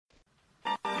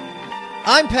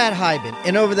I'm Pat Hiban,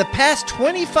 and over the past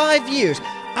 25 years,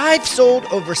 I've sold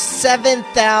over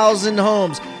 7,000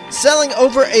 homes, selling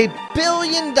over $1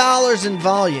 billion in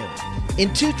volume.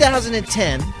 In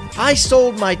 2010, I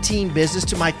sold my team business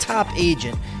to my top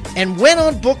agent and went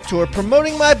on book tour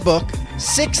promoting my book,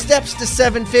 6 Steps to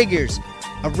 7 Figures,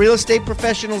 a real estate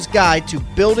professional's guide to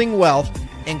building wealth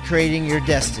and creating your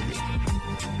destiny.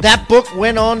 That book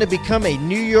went on to become a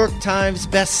New York Times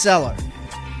bestseller.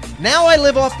 Now I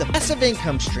live off the passive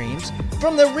income streams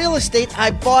from the real estate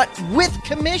I bought with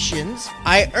commissions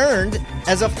I earned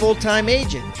as a full-time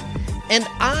agent. And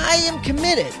I am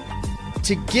committed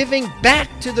to giving back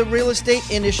to the real estate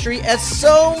industry as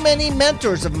so many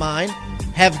mentors of mine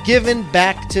have given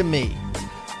back to me.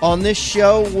 On this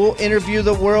show, we'll interview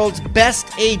the world's best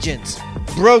agents,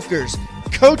 brokers,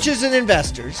 coaches, and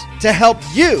investors to help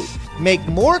you make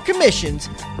more commissions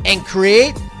and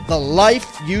create the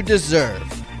life you deserve.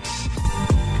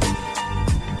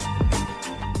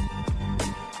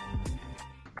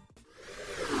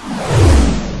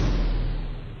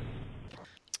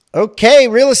 Okay,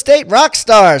 real estate rock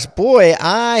stars. Boy,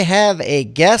 I have a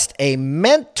guest, a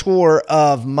mentor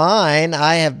of mine.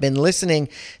 I have been listening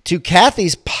to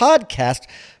Kathy's podcast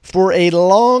for a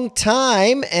long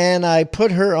time, and I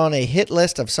put her on a hit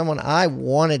list of someone I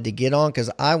wanted to get on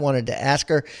because I wanted to ask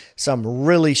her some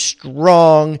really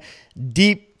strong,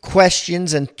 deep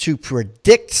questions and to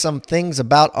predict some things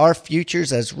about our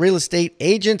futures as real estate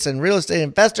agents and real estate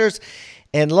investors.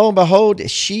 And lo and behold,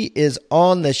 she is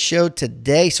on the show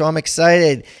today, so I'm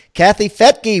excited. Kathy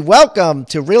Fettke, welcome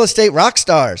to Real Estate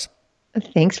Rockstars.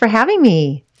 Thanks for having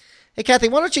me. Hey, Kathy,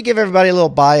 why don't you give everybody a little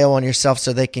bio on yourself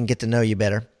so they can get to know you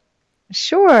better?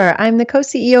 Sure. I'm the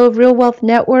co-CEO of Real Wealth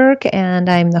Network, and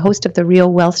I'm the host of the Real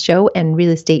Wealth Show and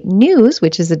Real Estate News,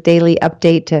 which is a daily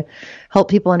update to help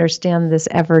people understand this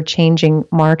ever-changing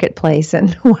marketplace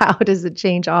and how does it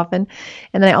change often.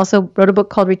 And then I also wrote a book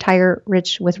called Retire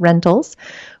Rich with Rentals.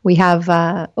 We have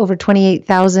over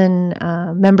 28,000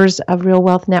 members of Real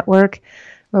Wealth Network,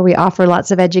 where we offer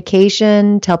lots of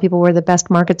education, tell people where the best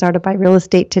markets are to buy real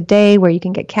estate today, where you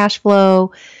can get cash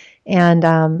flow. And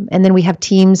then we have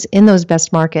teams in those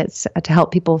best markets to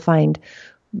help people find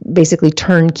basically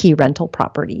turnkey rental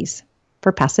properties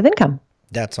for passive income.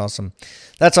 That's awesome.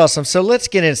 That's awesome. So let's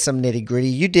get into some nitty gritty.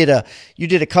 You did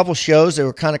a couple shows that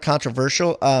were kind of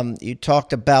controversial. You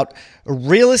talked about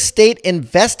real estate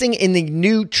investing in the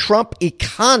new Trump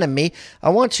economy. I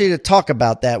want you to talk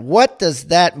about that. What does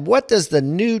the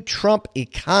new Trump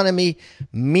economy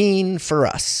mean for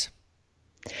us?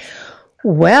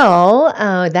 Well,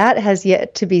 that has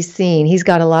yet to be seen. He's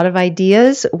got a lot of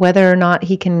ideas. Whether or not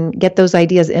he can get those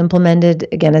ideas implemented,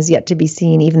 again, has yet to be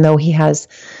seen, even though he has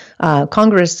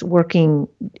Congress working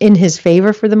in his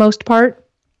favor for the most part.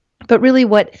 But really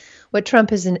what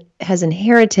Trump has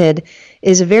inherited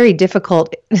is a very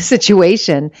difficult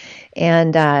situation.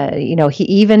 And, he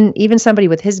even somebody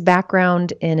with his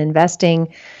background in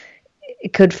investing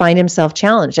could find himself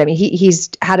challenged. I mean, he's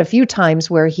had a few times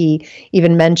where he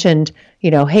even mentioned,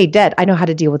 hey, debt, I know how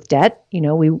to deal with debt. We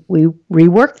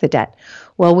rework the debt.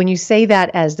 Well, when you say that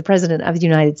as the president of the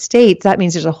United States, that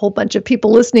means there's a whole bunch of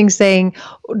people listening saying,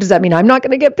 does that mean I'm not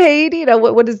going to get paid?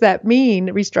 What does that mean,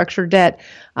 restructure debt,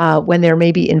 when there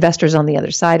may be investors on the other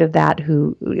side of that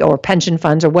or pension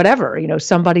funds or whatever,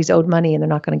 somebody's owed money and they're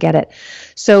not going to get it.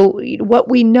 So what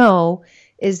we know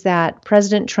is that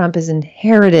President Trump has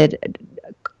inherited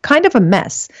kind of a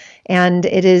mess, and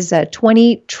it is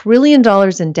 $20 trillion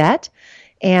in debt.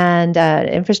 And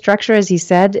infrastructure, as he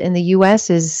said, in the U.S.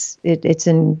 it's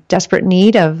in desperate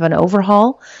need of an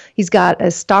overhaul. He's got a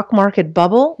stock market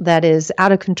bubble that is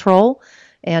out of control.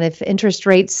 And if interest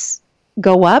rates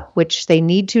go up, which they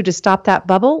need to stop that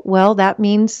bubble, well, that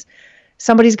means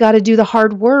somebody's got to do the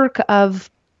hard work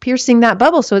of piercing that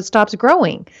bubble so it stops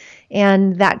growing.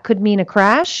 And that could mean a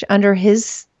crash under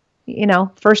his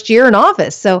first year in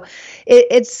office. So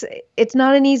it's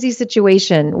not an easy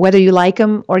situation, whether you like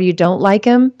him or you don't like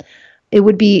him. I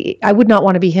would not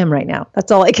want to be him right now.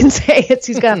 That's all I can say. He's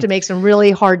going to have to make some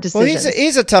really hard decisions. Well,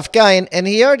 he's a tough guy. And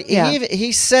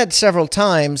he said several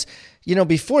times,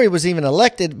 before he was even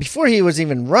elected, before he was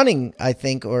even running, I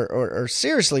think, or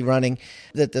seriously running,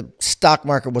 that the stock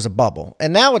market was a bubble.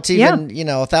 And now it's even,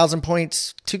 1,000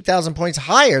 points, 2,000 points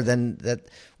higher than that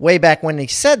way back when he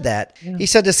said that. Yeah. He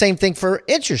said the same thing for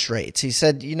interest rates. He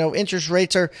said, interest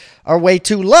rates are way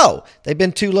too low. They've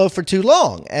been too low for too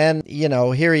long. And,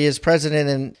 here he is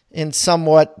president in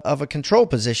somewhat of a control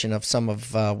position of some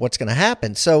of what's going to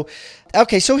happen. So,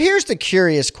 okay, so here's the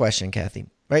curious question, Kathy,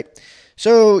 right?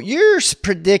 So you're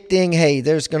predicting, hey,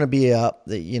 there's going to be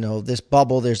this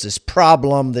bubble, there's this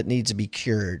problem that needs to be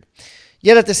cured.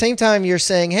 Yet at the same time, you're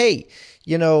saying, hey,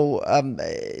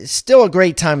 still a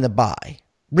great time to buy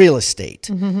real estate.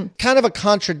 Mm-hmm. Kind of a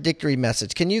contradictory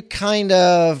message. Can you kind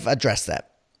of address that?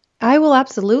 I will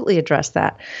absolutely address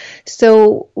that.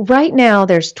 So right now,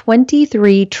 there's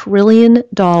 $23 trillion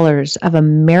of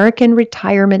American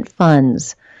retirement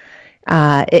funds,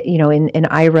 in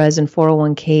IRAs and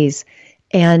 401ks.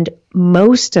 And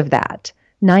most of that,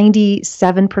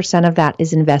 97% of that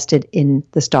is invested in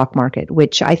the stock market,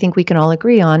 which I think we can all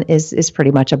agree on is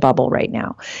pretty much a bubble right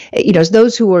now.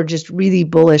 Those who are just really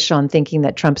bullish on thinking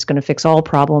that Trump's going to fix all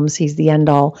problems, he's the end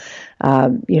all,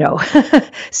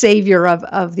 savior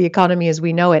of the economy as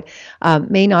we know it,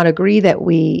 may not agree that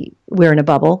we're in a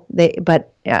bubble.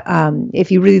 But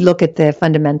if you really look at the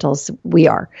fundamentals, we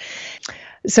are.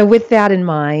 So with that in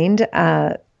mind,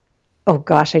 oh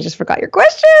gosh, I just forgot your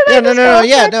question.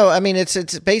 No. I mean,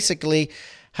 it's basically,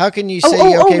 how can you say,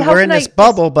 we're in this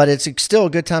bubble, but it's still a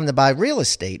good time to buy real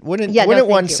estate? Wouldn't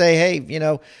one say, hey,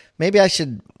 maybe I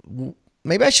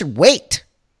should wait?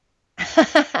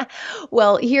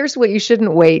 Well, here's what you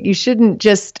shouldn't wait. You shouldn't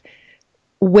just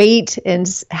wait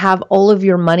and have all of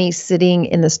your money sitting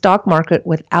in the stock market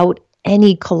without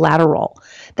any collateral.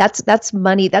 That's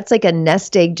money. That's like a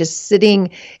nest egg just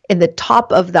sitting in the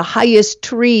top of the highest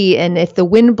tree. And if the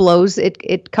wind blows,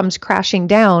 it comes crashing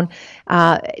down.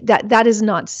 That is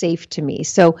not safe to me.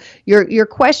 So your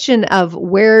question of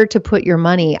where to put your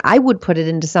money, I would put it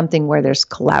into something where there's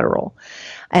collateral,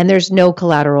 and there's no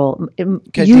collateral.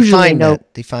 Okay, usually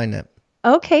define that.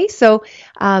 Okay, so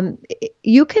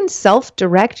you can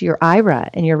self-direct your IRA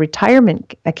and your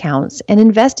retirement accounts and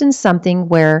invest in something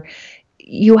where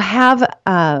you have,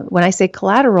 when I say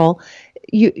collateral,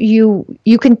 you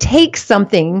can take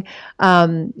something.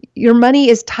 Your money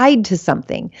is tied to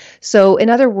something. So,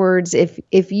 in other words,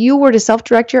 if you were to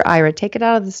self-direct your IRA, take it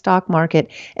out of the stock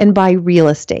market and buy real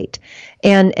estate,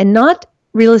 and not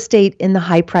real estate in the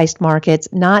high-priced markets,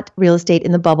 not real estate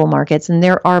in the bubble markets, and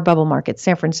there are bubble markets,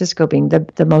 San Francisco being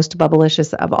the most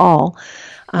bubblicious of all.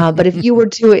 But if you were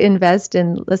to invest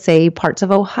in, let's say, parts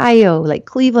of Ohio, like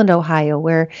Cleveland, Ohio,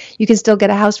 where you can still get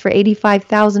a house for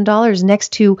 $85,000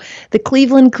 next to the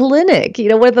Cleveland Clinic,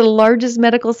 one of the largest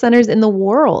medical centers in the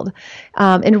world,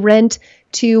 and rent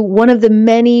to one of the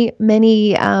many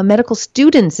medical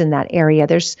students in that area.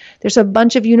 There's a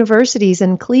bunch of universities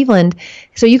in Cleveland,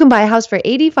 so you can buy a house for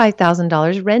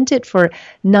 $85,000, rent it for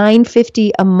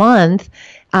 $950 a month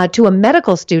to a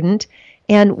medical student,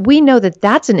 and we know that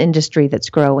that's an industry that's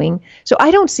growing. So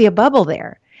I don't see a bubble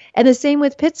there. And the same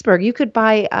with Pittsburgh. You could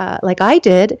buy, like I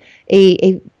did,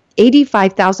 a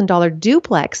 $85,000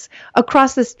 duplex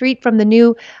across the street from the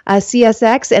new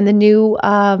CSX and the new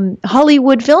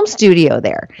Hollywood film studio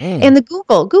there, and the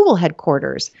Google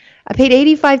headquarters. I paid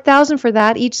 $85,000 for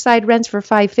that. Each side rents for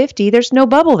 $550. There's no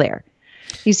bubble there.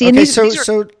 You see? Okay, so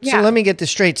let me get this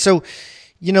straight. So,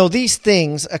 these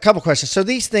things. A couple questions. So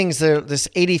these things, this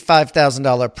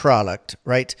 $85,000 product,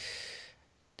 right?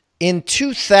 In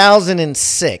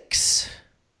 2006,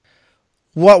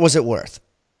 what was it worth?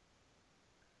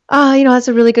 That's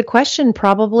a really good question.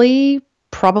 Probably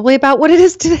about what it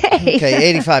is today. Okay,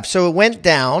 85. So it went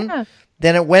down,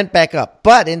 then it went back up.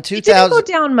 But in 2000, it didn't go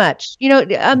down much.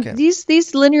 Okay.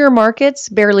 These linear markets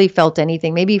barely felt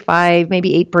anything. Maybe 5,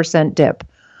 maybe 8% dip.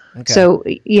 Okay. So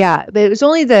yeah, but it was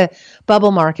only the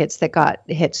bubble markets that got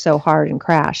hit so hard and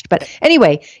crashed. But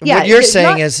anyway, yeah. What you're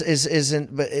saying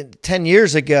isn't 10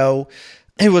 years ago,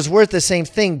 it was worth the same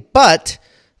thing, but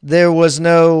there was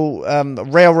no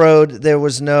railroad. There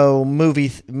was no movie,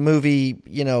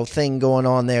 thing going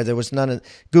on there. There was none of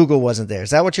Google wasn't there. Is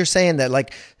that what you're saying?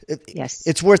 That yes,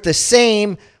 it's worth the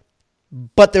same,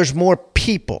 but there's more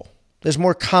people. There's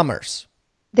more commerce.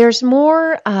 There's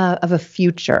more of a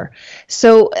future.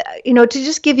 So, to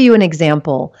just give you an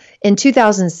example, in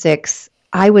 2006,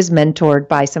 I was mentored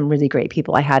by some really great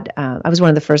people. I was one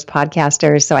of the first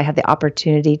podcasters, so I had the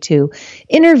opportunity to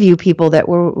interview people that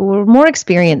were more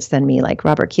experienced than me, like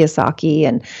Robert Kiyosaki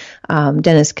and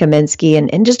Dennis Kaminsky,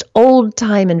 and just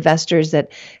old-time investors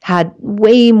that had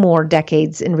way more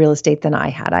decades in real estate than I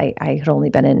had. I had only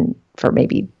been in for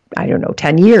maybe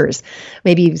 10 years,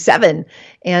 maybe 7.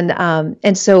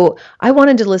 And so I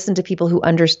wanted to listen to people who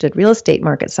understood real estate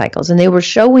market cycles. And they were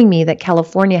showing me that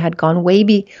California had gone way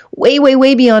beyond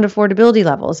affordability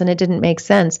levels, and it didn't make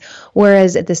sense.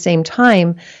 Whereas at the same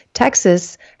time,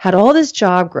 Texas had all this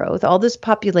job growth, all this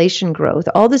population growth,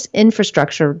 all this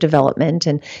infrastructure development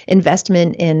and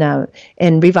investment in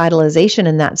revitalization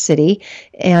in that city.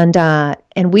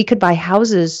 And we could buy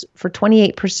houses for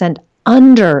 28%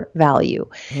 under value.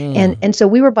 And so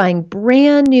we were buying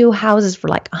brand new houses for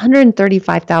like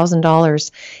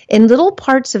 $135,000 in little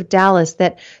parts of Dallas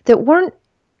that weren't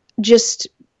just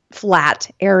flat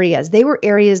areas. They were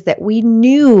areas that we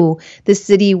knew the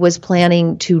city was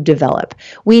planning to develop.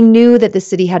 We knew that the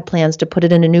city had plans to put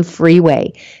it in a new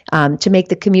freeway, to make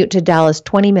the commute to Dallas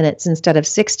 20 minutes instead of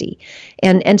 60.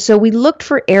 And so we looked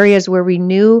for areas where we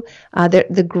knew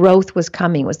that the growth was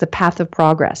coming, was the path of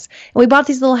progress. And we bought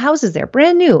these little houses there,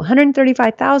 brand new,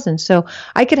 $135,000. So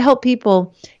I could help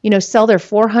people, sell their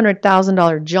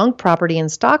 $400,000 junk property in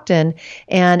Stockton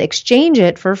and exchange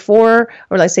it for 4,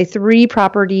 or let's say 3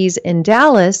 properties in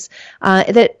Dallas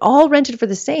that all rented for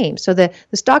the same. So the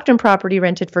Stockton property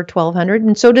rented for $1,200,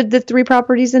 and so did the 3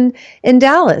 properties in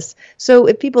Dallas. So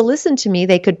if people listened to me,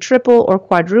 they could triple or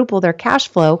quadruple their cash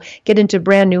flow, get into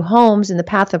brand new homes in the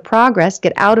path of progress,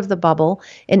 get out of the bubble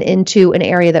and into an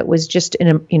area that was just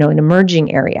an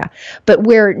emerging area, but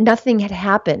where nothing had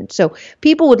happened. So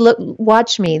people would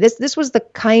watch me. This was the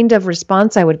kind of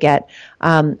response I would get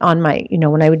on my,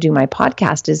 when I would do my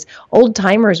podcast, is old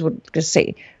timers would just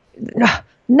say,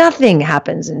 nothing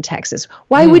happens in Texas.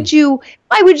 Why would you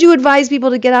advise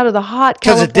people to get out of the hot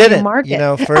California market?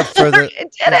 Because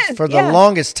it didn't. For the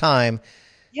longest time,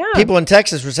 people in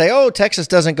Texas would say, "Oh, Texas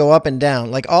doesn't go up and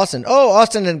down like Austin. Oh,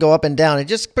 Austin didn't go up and down. It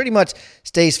just pretty much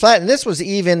stays flat." And this was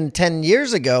even 10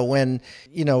 years ago when,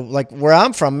 like where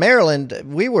I'm from, Maryland,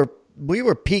 we were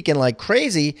peaking like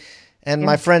crazy. And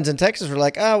my friends in Texas were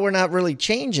like, "Oh, we're not really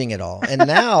changing at all." And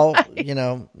now,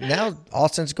 now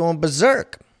Austin's going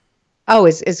berserk. Oh,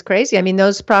 it's crazy. I mean,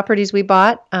 those properties we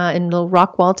bought in little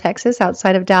Rockwall, Texas,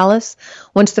 outside of Dallas,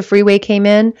 once the freeway came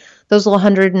in, those little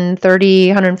 $130,000,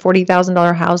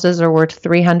 $140,000 houses are worth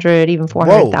 $300,000, even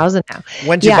 $400,000 now.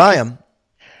 When'd you buy them?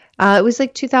 It was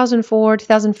like 2004,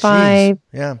 2005. Jeez.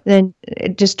 Yeah. Then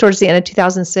just towards the end of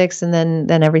 2006, and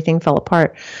then everything fell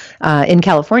apart in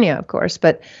California, of course,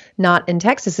 but not in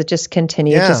Texas. It just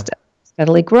continued to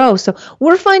steadily grow. So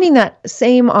we're finding that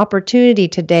same opportunity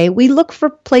today. We look for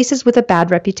places with a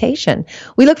bad reputation.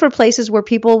 We look for places where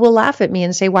people will laugh at me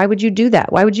and say, "Why would you do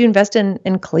that? Why would you invest in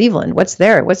Cleveland? What's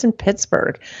there? What's in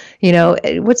Pittsburgh?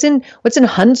 What's in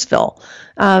Huntsville?"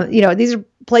 These are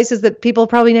places that people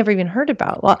probably never even heard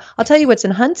about. Well, I'll tell you what's in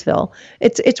Huntsville.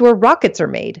 It's where rockets are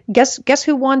made. Guess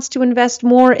who wants to invest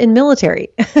more in military?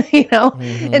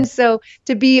 Mm-hmm. And so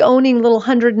to be owning little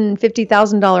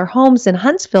 $150,000 homes in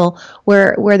Huntsville,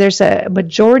 where there's a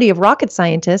majority of rocket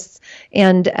scientists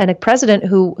and a president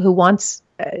who wants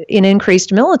an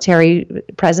increased military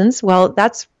presence, well,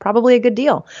 that's probably a good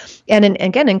deal. And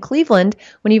again, in Cleveland,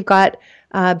 when you've got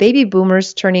baby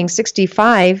boomers turning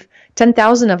 65,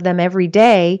 10,000 of them every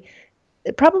day,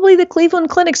 probably the Cleveland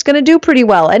Clinic's going to do pretty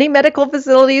well. Any medical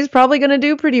facility is probably going to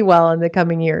do pretty well in the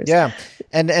coming years. Yeah.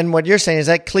 And what you're saying is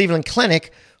that Cleveland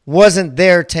Clinic wasn't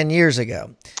there 10 years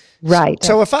ago. Right.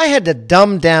 So if I had to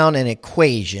dumb down an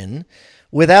equation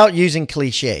without using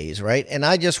cliches, right? And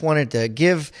I just wanted to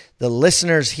give the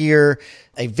listeners here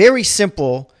a very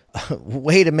simple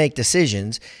way to make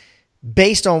decisions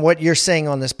based on what you're saying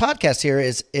on this podcast here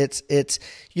is it's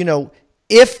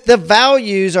if the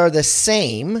values are the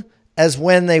same as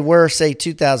when they were, say,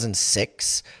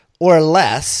 2006 or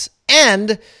less,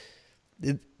 and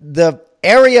the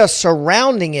area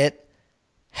surrounding it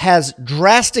has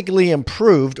drastically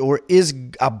improved or is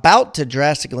about to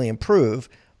drastically improve,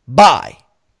 buy.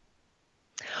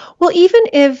 Well, even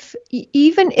if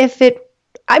it,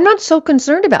 I'm not so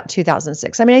concerned about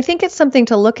 2006. I mean, I think it's something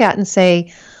to look at and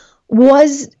say,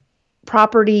 was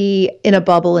property in a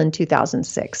bubble in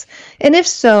 2006? And if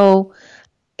so,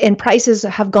 and prices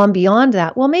have gone beyond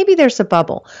that, well, maybe there's a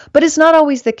bubble, but it's not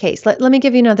always the case. Let me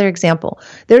give you another example.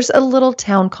 There's a little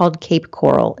town called Cape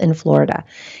Coral in Florida.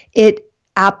 It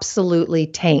absolutely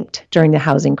tanked during the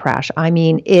housing crash. I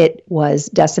mean, it was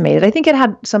decimated. I think it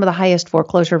had some of the highest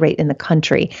foreclosure rate in the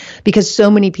country because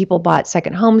so many people bought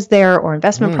second homes there or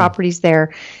investment properties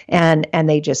there, and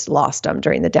they just lost them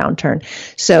during the downturn.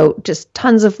 So just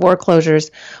tons of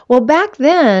foreclosures. Well, back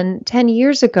then, 10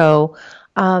 years ago,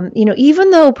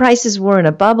 even though prices were in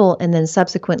a bubble and then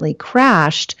subsequently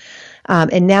crashed,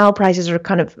 and now prices are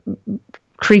kind of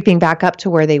creeping back up to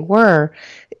where they were,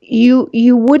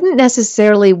 you wouldn't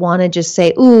necessarily want to just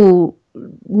say, "Ooh,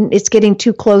 it's getting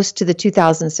too close to the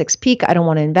 2006 peak. I don't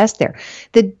want to invest there.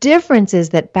 The difference is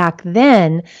that back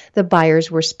then, the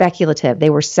buyers were speculative. They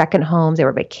were second homes, they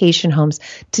were vacation homes.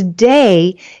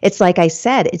 Today, it's like I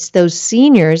said, it's those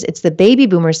seniors, it's the baby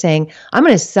boomers saying, I'm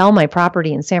going to sell my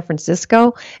property in San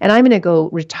Francisco and I'm going to go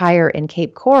retire in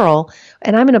Cape Coral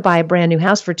and I'm going to buy a brand new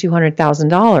house for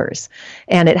 $200,000.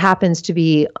 And it happens to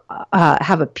be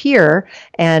have a pier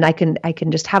and I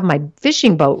can just have my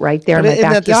fishing boat right there in my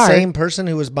backyard. Isn't that the same person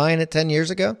who was buying it 10 years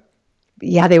ago?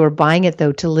 Yeah, they were buying it,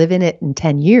 though, to live in it in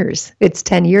 10 years. It's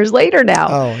 10 years later now.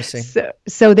 Oh, I see.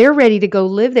 So they're ready to go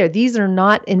live there. These are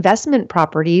not investment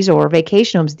properties or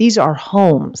vacation homes. These are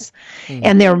homes.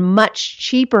 And they're much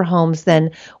cheaper homes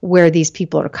than where these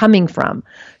people are coming from.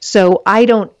 So I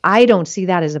don't see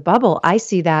that as a bubble. I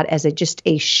see that as just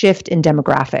a shift in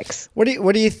demographics. What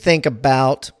do you think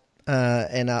about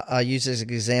and I'll use this as an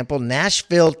example,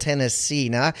 Nashville, Tennessee.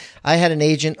 Now, I had an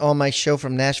agent on my show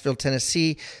from Nashville,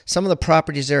 Tennessee. Some of the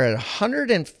properties there are at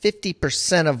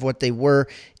 150% of what they were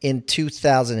in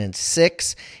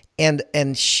 2006.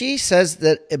 And she says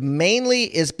that it mainly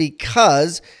is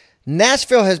because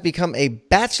Nashville has become a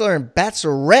bachelor and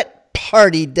bachelorette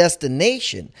party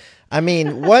destination. I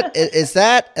mean, what is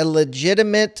that a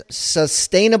legitimate,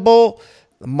 sustainable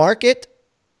market?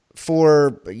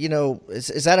 For,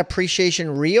 is that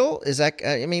appreciation real? Is that,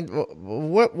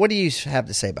 what do you have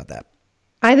to say about that?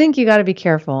 I think you got to be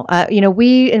careful.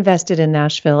 We invested in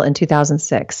Nashville in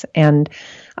 2006 and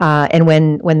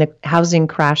when the housing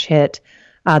crash hit,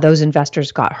 those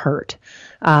investors got hurt.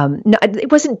 No,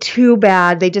 it wasn't too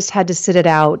bad. They just had to sit it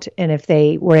out. And if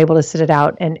they were able to sit it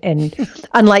out and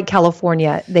unlike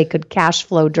California, they could cash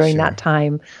flow during that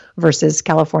time versus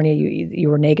California, you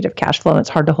were negative cash flow and it's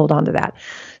hard to hold on to that.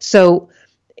 So,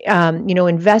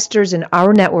 investors in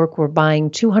our network were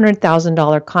buying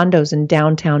 $200,000 condos in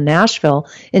downtown Nashville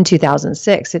in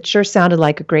 2006. It sure sounded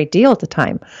like a great deal at the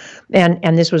time.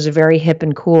 And this was a very hip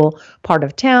and cool part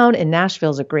of town. And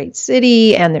Nashville's a great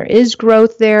city and there is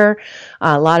growth there.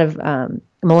 A lot of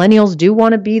millennials do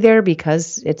want to be there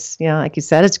because it's, like you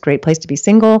said, it's a great place to be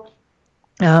single,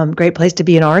 great place to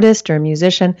be an artist or a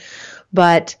musician.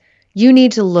 But you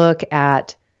need to look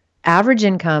at average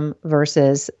income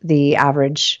versus the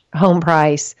average home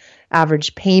price,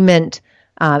 average payment,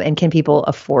 and can people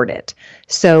afford it?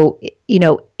 So,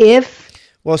 if...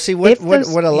 Well, see, what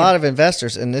a lot of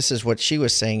investors, and this is what she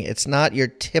was saying, it's not your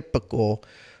typical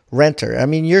renter. I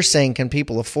mean, you're saying, can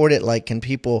people afford it? Like, can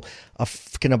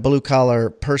a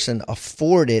blue-collar person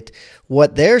afford it?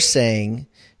 What they're saying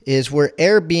is we're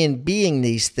Airbnb-ing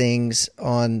these things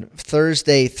on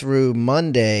Thursday through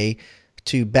Monday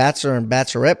to bachelor and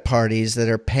bachelorette parties that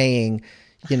are paying,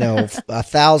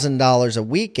 $1,000 a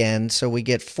weekend. So we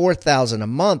get $4,000 a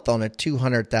month on a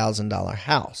 $200,000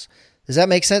 house. Does that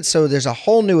make sense? So there's a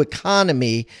whole new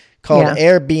economy called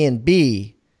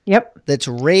Airbnb. Yep. That's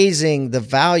raising the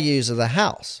values of the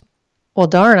house. Well,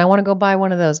 darn, I want to go buy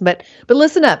one of those. But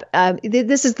listen up.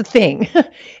 This is the thing,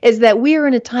 is that we are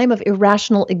in a time of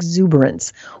irrational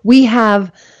exuberance.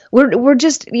 We're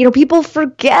just, people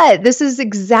forget this is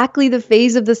exactly the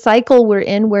phase of the cycle we're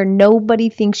in where nobody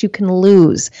thinks you can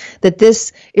lose, that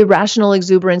this irrational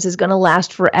exuberance is going to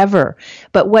last forever.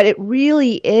 But what it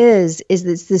really is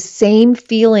it's the same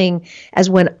feeling as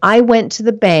when I went to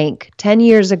the bank 10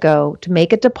 years ago to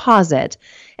make a deposit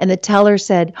and the teller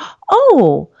said,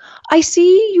 "Oh, I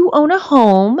see you own a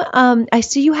home. I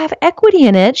see you have equity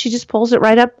in it." She just pulls it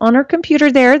right up on her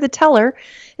computer there, the teller,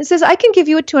 and says, "I can give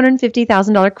you a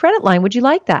 $250,000 credit line. Would you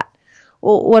like that?"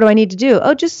 "Well, what do I need to do?"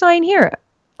 "Oh, just sign here."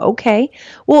 "Okay."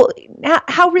 Well,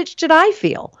 how rich did I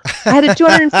feel? I had a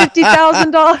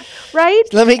 $250,000, right?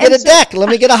 Let me get deck. Let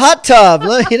me get a hot tub.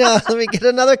 Let me get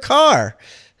another car.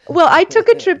 Well, I took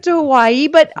a trip to Hawaii,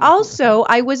 but also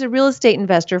I was a real estate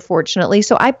investor, fortunately.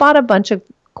 So I bought a bunch of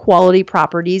quality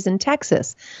properties in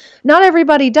Texas. Not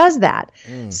everybody does that.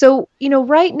 So,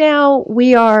 right now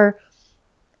we are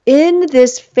in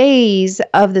this phase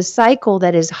of the cycle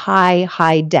that is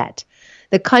high debt.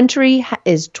 The country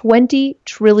is $20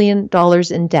 trillion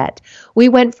in debt. We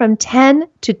went from 10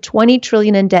 to 20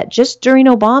 trillion in debt just during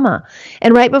Obama.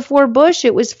 And right before Bush,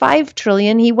 it was 5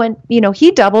 trillion. He went,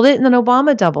 he doubled it and then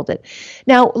Obama doubled it.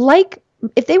 Now,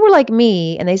 if they were like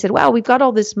me and they said, "Wow, we've got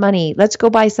all this money, let's go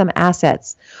buy some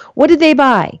assets." What did they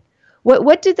buy?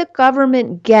 What did the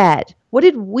government get? What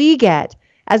did we get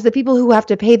as the people who have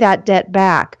to pay that debt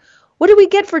back? What did we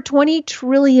get for $20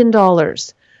 trillion?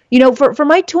 For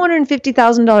my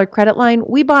 $250,000 credit line,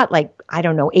 we bought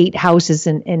 8 houses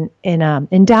in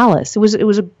Dallas. It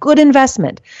was a good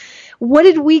investment. What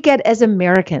did we get as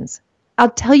Americans? I'll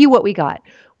tell you what we got.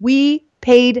 We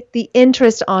paid the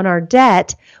interest on our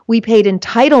debt. We paid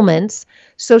entitlements,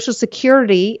 Social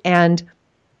Security and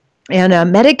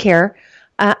Medicare,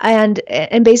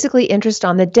 and basically interest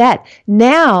on the debt.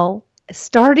 Now,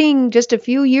 starting just a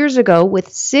few years ago,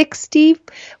 with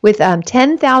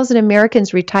 10,000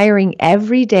 Americans retiring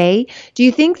every day, do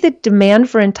you think the demand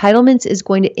for entitlements is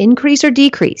going to increase or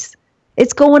decrease?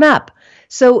 It's going up.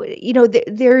 So,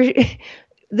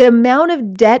 the amount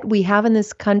of debt we have in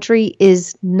this country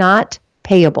is not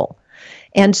payable.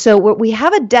 And so we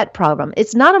have a debt problem.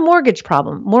 It's not a mortgage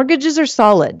problem. Mortgages are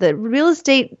solid. The real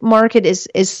estate market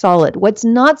is solid. What's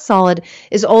not solid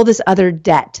is all this other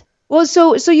debt. Well,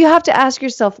 so you have to ask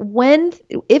yourself,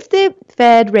 if the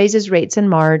Fed raises rates in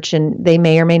March, and they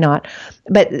may or may not,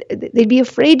 but they'd be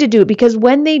afraid to do it, because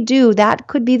when they do, that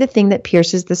could be the thing that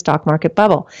pierces the stock market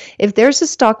bubble. If there's a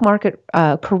stock market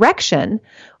correction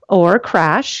or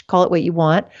crash, call it what you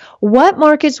want, what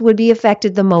markets would be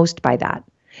affected the most by that?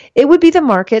 It would be the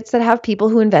markets that have people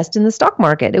who invest in the stock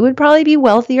market. It would probably be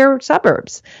wealthier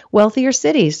suburbs, wealthier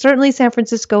cities. Certainly San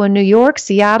Francisco and New York,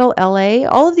 Seattle, LA,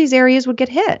 all of these areas would get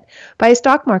hit by a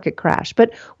stock market crash.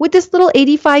 But would this little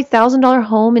 $85,000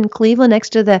 home in Cleveland next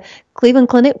to the Cleveland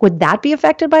Clinic, would that be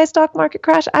affected by a stock market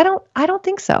crash? I don't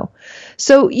think so.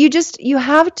 So you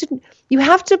have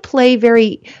to play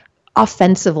very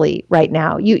offensively right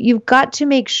now. You've got to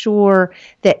make sure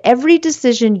that every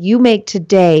decision you make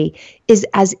today is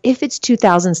as if it's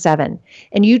 2007,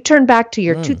 and you turn back to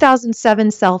your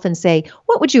 2007 self and say,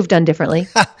 what would you have done differently?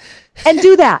 And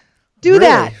do that.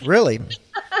 Really?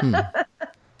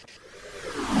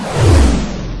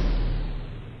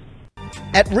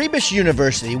 At Rebus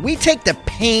University, we take the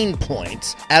pain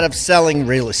points out of selling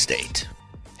real estate.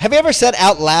 Have you ever said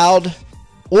out loud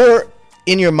or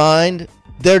in your mind,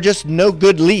 there are just no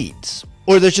good leads,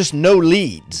 or there's just no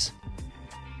leads?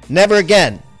 Never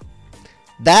again.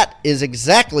 That is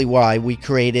exactly why we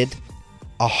created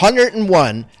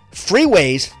 101 free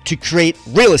ways to create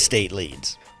real estate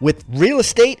leads with real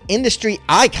estate industry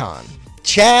icon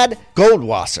Chad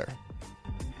Goldwasser.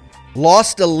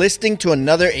 Lost a listing to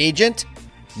another agent?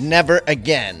 Never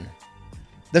again.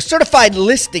 The Certified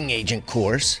Listing Agent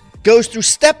course goes through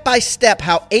step-by-step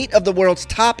how 8 of the world's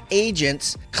top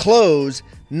agents close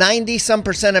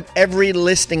 90% of every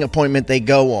listing appointment they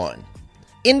go on.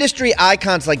 Industry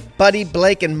icons like Buddy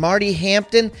Blake and Marty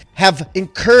Hampton have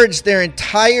encouraged their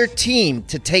entire team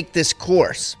to take this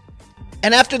course.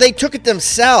 And after they took it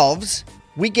themselves,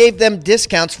 we gave them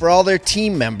discounts for all their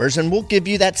team members, and we'll give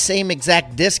you that same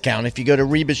exact discount if you go to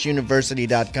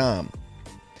rebusuniversity.com.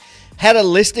 Had a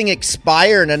listing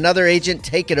expire and another agent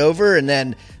take it over and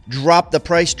then drop the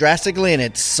price drastically and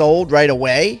it's sold right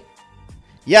away?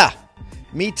 Yeah,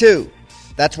 me too.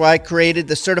 That's why I created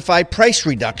the Certified Price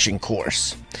Reduction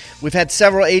course. We've had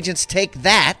several agents take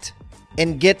that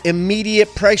and get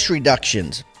immediate price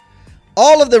reductions.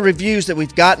 All of the reviews that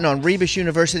we've gotten on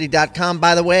rebusuniversity.com,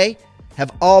 by the way,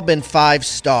 have all been 5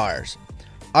 stars.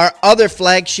 Our other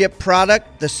flagship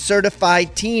product, the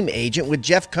Certified Team Agent with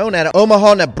Jeff Cohn out of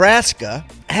Omaha, Nebraska,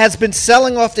 has been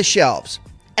selling off the shelves.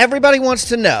 Everybody wants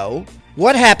to know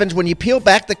what happens when you peel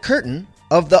back the curtain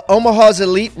of the Omaha's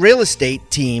elite real estate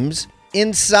team's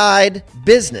inside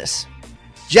business.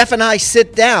 Jeff and I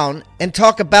sit down and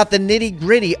talk about the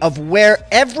nitty-gritty of where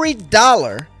every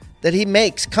dollar that he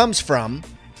makes comes from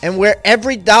and where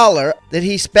every dollar that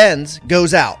he spends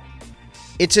goes out.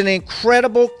 It's an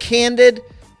incredible, candid,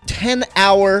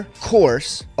 10-hour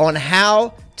course on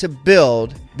how to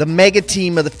build the mega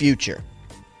team of the future.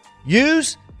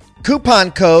 Use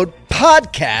coupon code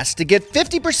PODCAST to get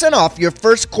 50% off your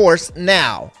first course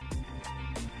now.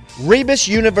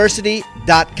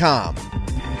 rebusuniversity.com.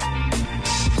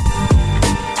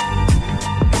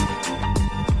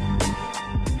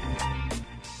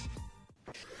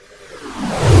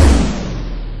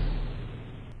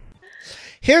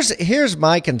 Here's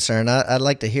my concern. I'd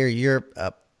like to hear your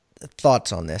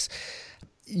thoughts on this.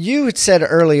 You had said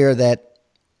earlier that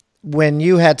when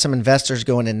you had some investors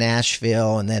going to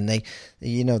Nashville and then they,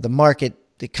 the market,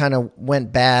 it kind of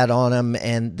went bad on them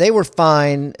and they were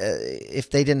fine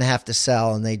if they didn't have to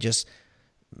sell and they just,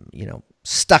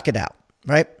 stuck it out,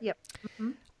 right? Yep.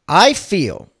 Mm-hmm. I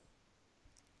feel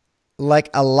like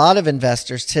a lot of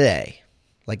investors today,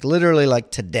 like literally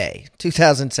like today,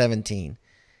 2017,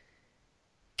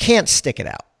 can't stick it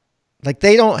out. Like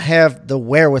they don't have the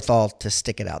wherewithal to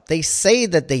stick it out. They say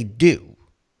that they do,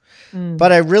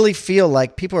 but I really feel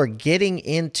like people are getting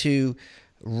into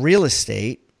real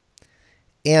estate,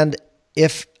 and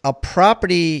if a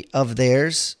property of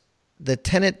theirs, the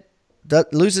tenant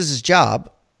loses his job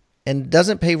and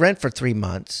doesn't pay rent for 3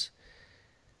 months,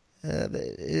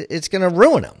 it's going to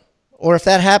ruin them. or if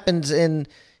that happens in,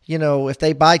 if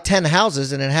they buy 10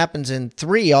 houses and it happens in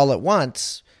 3 all at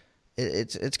once,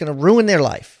 it's going to ruin their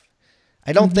life.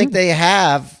 I don't think they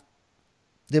have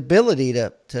the ability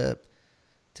to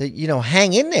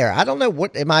hang in there. I don't know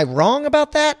am I wrong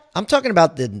about that? I'm talking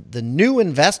about the new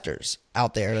investors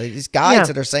out there, like these guys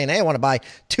that are saying, hey, I want to buy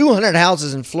 200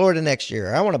 houses in Florida next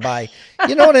year. I want to buy,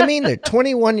 you know what I mean? They're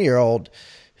 21-year-old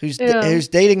who's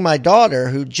dating my daughter,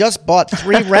 who just bought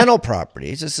 3 rental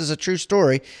properties. This is a true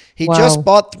story. He just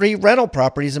bought 3 rental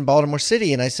properties in Baltimore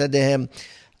City. And I said to him,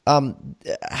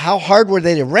 how hard were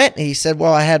they to rent? And he said,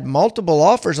 well, I had multiple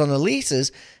offers on the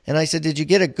leases. And I said, did you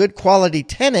get a good quality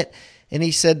tenant? And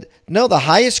he said, no, the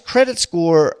highest credit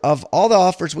score of all the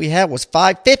offers we had was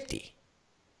 550.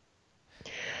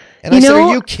 And I said,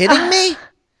 are you kidding me?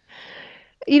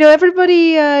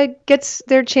 Everybody gets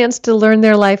their chance to learn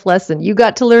their life lesson. You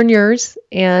got to learn yours,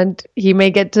 and he may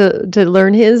get to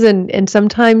learn his. And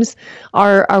sometimes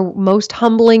our most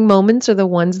humbling moments are the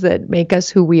ones that make us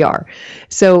who we are.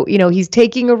 So, he's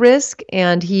taking a risk,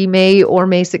 and he may or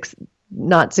may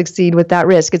not succeed with that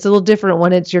risk. It's a little different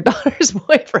when it's your daughter's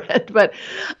boyfriend, but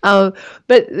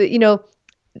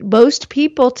most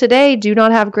people today do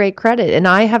not have great credit, and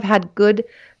I have had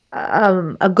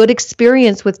a good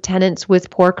experience with tenants with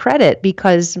poor credit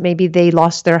because maybe they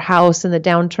lost their house in the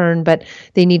downturn, but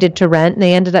they needed to rent, and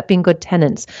they ended up being good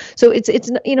tenants. So it's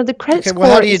the credit score.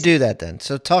 Well, how do you do that then?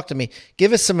 So talk to me.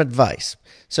 Give us some advice.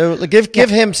 So give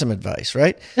him some advice,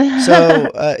 right?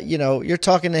 So you're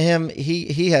talking to him.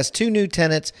 He has 2 new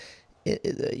tenants,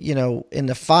 in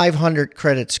the 500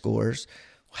 credit scores.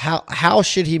 How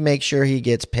should he make sure he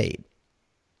gets paid?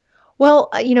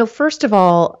 Well, first of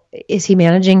all, is he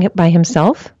managing it by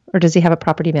himself, or does he have a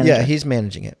property manager? Yeah, he's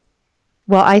managing it.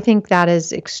 Well, I think that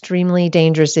is extremely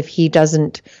dangerous if he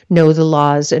doesn't know the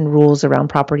laws and rules around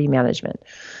property management.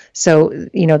 So,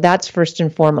 that's first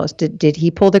and foremost. Did he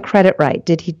pull the credit right?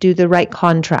 Did he do the right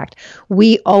contract?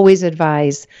 We always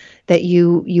advise that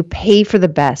you pay for the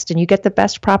best and you get the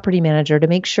best property manager to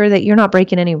make sure that you're not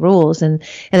breaking any rules and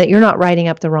that you're not writing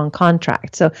up the wrong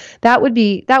contract. So that would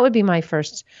be my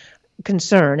first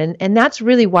concern. And that's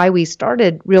really why we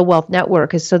started Real Wealth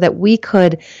Network, is so that we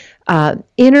could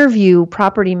interview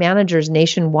property managers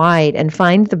nationwide and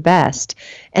find the best,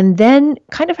 and then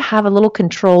kind of have a little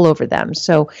control over them.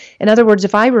 So in other words,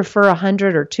 if I refer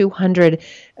 100 or 200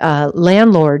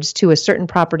 landlords to a certain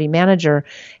property manager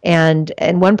and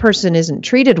one person isn't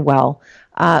treated well,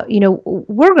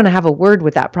 we're going to have a word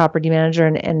with that property manager,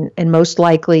 and most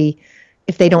likely,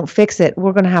 if they don't fix it,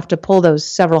 we're going to have to pull those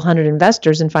several hundred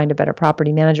investors and find a better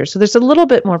property manager. So there's a little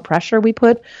bit more pressure we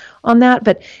put on that.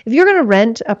 But if you're going to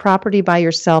rent a property by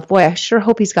yourself, boy, I sure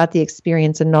hope he's got the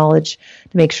experience and knowledge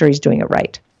to make sure he's doing it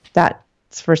right. That's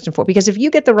first and foremost. Because if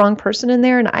you get the wrong person in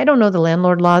there, and I don't know the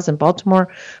landlord laws in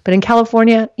Baltimore, but in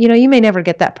California, you may never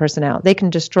get that person out. They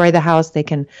can destroy the house. They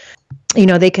can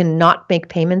not make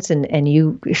payments, and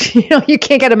you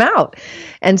can't get them out.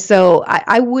 And so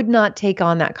I would not take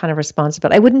on that kind of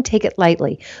responsibility. I wouldn't take it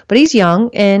lightly. But he's young,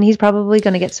 and he's probably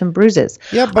going to get some bruises.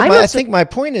 Yeah, but I think my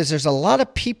point is there's a lot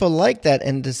of people like that.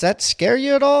 And does that scare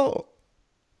you at all?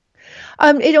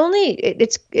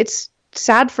 It's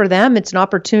sad for them. It's an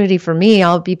opportunity for me.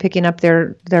 I'll be picking up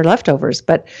their leftovers.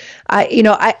 But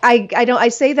I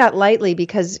say that lightly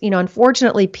because,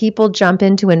 unfortunately, people jump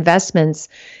into investments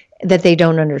that they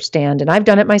don't understand. And I've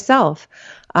done it myself.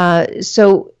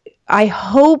 So I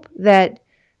hope that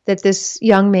this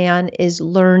young man is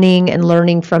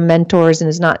learning from mentors and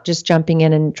is not just jumping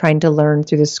in and trying to learn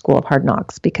through the school of hard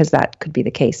knocks, because that could be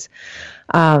the case.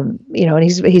 And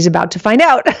he's about to find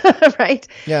out, right?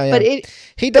 Yeah. But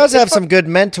he does have some good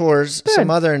mentors, some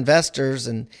other investors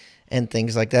and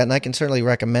things like that. And I can certainly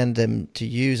recommend him to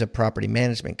use a property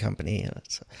management company.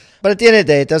 But at the end of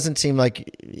the day, it doesn't seem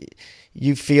like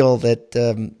you feel that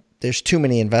there's too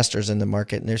many investors in the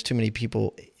market and there's too many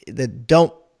people that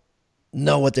don't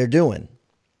know what they're doing.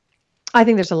 I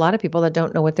think there's a lot of people that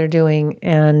don't know what they're doing,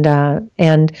 but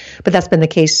that's been the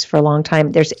case for a long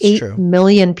time. There's 8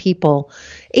 million people.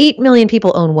 8 million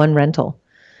people own one rental.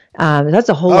 That's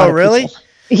a whole lot of really? people.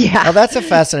 Yeah. Well, that's a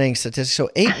fascinating statistic. So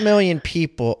 8 million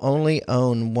people only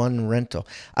own one rental.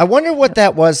 I wonder what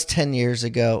that was 10 years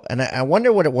ago, and I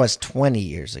wonder what it was 20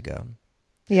 years ago.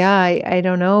 Yeah, I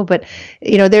don't know, but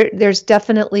there's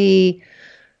definitely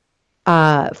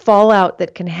fallout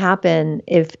that can happen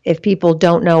if people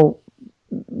don't know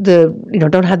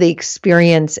don't have the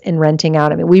experience in renting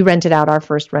out. I mean, we rented out our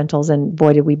first rentals, and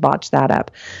boy, did we botch that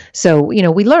up. So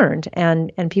we learned,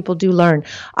 and people do learn.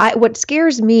 What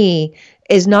scares me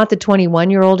is not the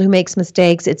 21-year-old who makes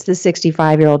mistakes. It's the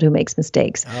 65-year-old who makes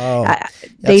mistakes.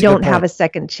 They don't have a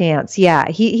second chance. Yeah,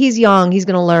 he's young. He's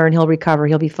going to learn. He'll recover.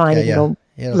 He'll be fine. He can go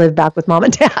live back with mom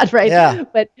and dad, right? Yeah.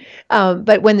 But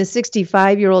when the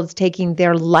 65-year-old's taking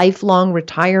their lifelong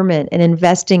retirement and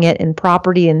investing it in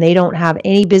property, and they don't have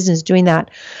any business doing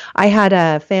that. I had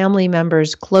a family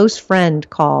member's close friend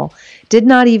call, did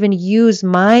not even use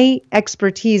my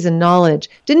expertise and knowledge,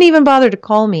 didn't even bother to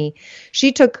call me.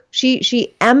 She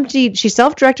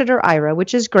self-directed her IRA,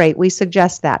 which is great. We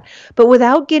suggest that. But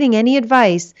without getting any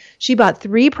advice, she bought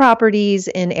 3 properties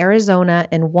in Arizona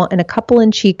and a couple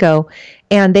in Chico,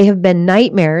 and they have been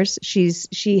nightmares.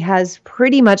 She has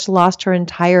pretty much lost her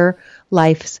entire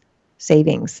life's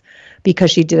savings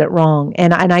because she did it wrong.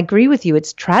 And I agree with you.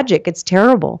 It's tragic. It's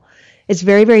terrible. It's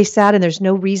very, very sad, and there's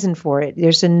no reason for it.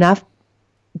 There's enough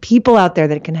people out there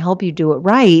that can help you do it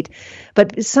right.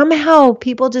 But somehow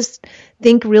people just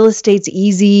think real estate's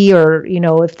easy, or,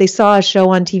 if they saw a show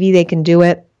on TV, they can do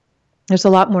it. There's a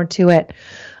lot more to it.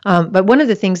 But one of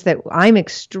the things that I'm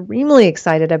extremely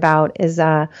excited about is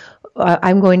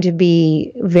I'm going to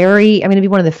be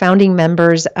one of the founding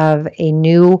members of a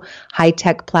new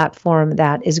high-tech platform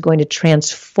that is going to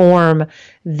transform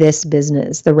this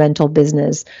business, the rental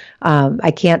business. I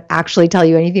can't actually tell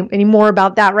you any more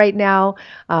about that right now.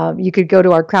 You could go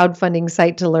to our crowdfunding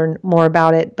site to learn more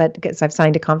about it, but because I've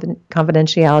signed a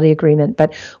confidentiality agreement.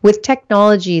 But with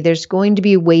technology, there's going to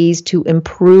be ways to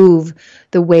improve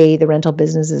the way the rental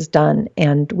business is done.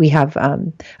 And we have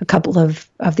a couple of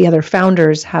the other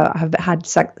founders have had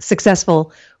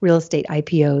successful real estate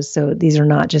IPOs. So these are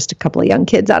not just a couple of young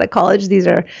kids out of college. These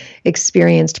are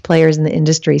experienced players in the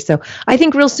industry. So I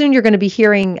think real soon you're going to be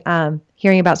hearing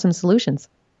about some solutions.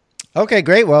 Okay,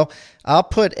 great. Well, I'll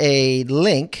put a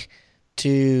link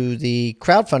to the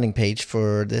crowdfunding page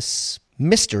for this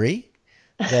mystery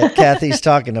that Kathy's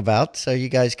talking about, so you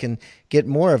guys can get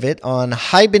more of it on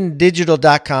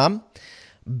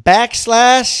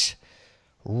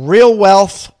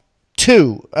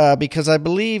hibandigital.com/realwealth2, because I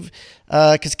believe,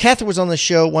 because Kathy was on the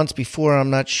show once before.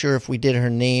 I'm not sure if we did her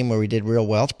name or we did Real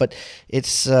Wealth, but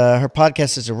it's her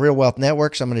podcast is a Real Wealth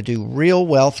Network, so I'm going to do Real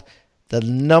Wealth, the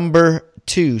number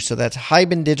 2. So that's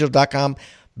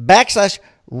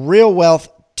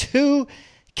hibandigital.com/realwealth2.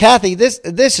 Kathy,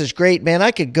 this is great, man.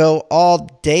 I could go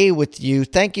all day with you.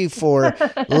 Thank you for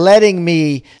letting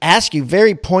me ask you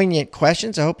very poignant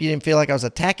questions. I hope you didn't feel like I was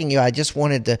attacking you. I just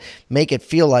wanted to make it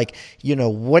feel like,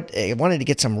 I wanted to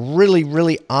get some really,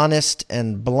 really honest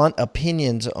and blunt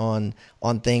opinions on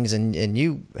things, and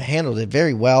you handled it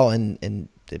very well and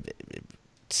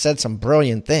said some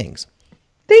brilliant things.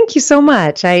 Thank you so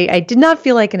much. I did not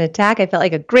feel like an attack. I felt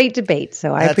like a great debate,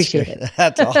 so I appreciate it.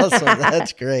 That's awesome.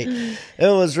 That's great. It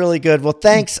was really good. Well,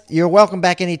 thanks. You're welcome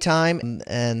back anytime,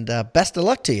 and best of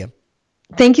luck to you.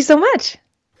 Thank you so much.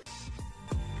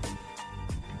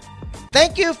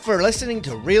 Thank you for listening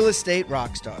to Real Estate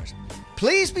Rockstars.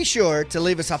 Please be sure to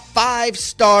leave us a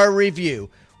 5-star review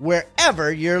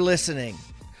wherever you're listening.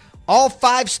 All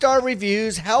 5-star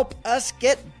reviews help us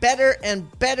get better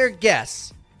and better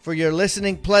guests for your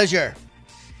listening pleasure.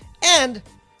 And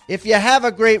if you have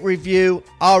a great review,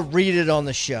 I'll read it on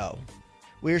the show.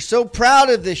 We are so proud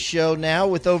of this show now,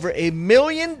 with over 1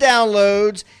 million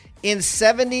downloads in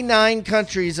 79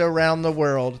 countries around the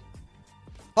world.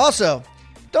 Also,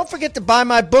 don't forget to buy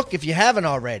my book if you haven't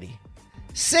already.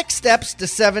 6 Steps to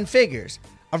 7 Figures,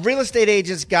 a real estate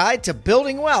agent's guide to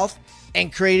building wealth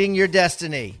and creating your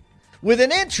destiny, with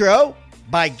an intro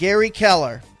by Gary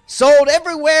Keller. Sold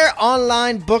everywhere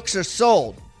online books are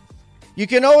sold. You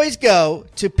can always go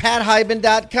to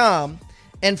pathiban.com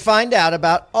and find out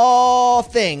about all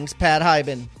things Pat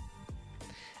Hiban.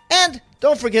 And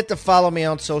don't forget to follow me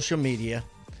on social media.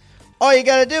 All you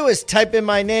got to do is type in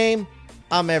my name.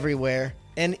 I'm everywhere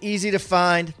and easy to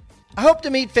find. I hope to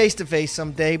meet face-to-face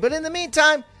someday, but in the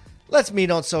meantime, let's meet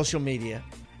on social media.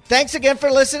 Thanks again for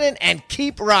listening, and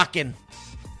keep rocking.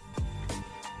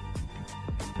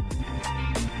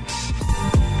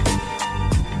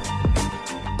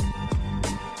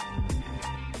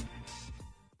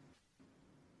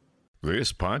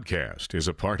 This podcast is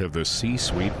a part of the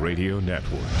C-Suite Radio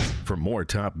Network. For more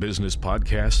top business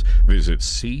podcasts, visit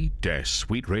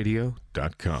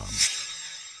c-suiteradio.com.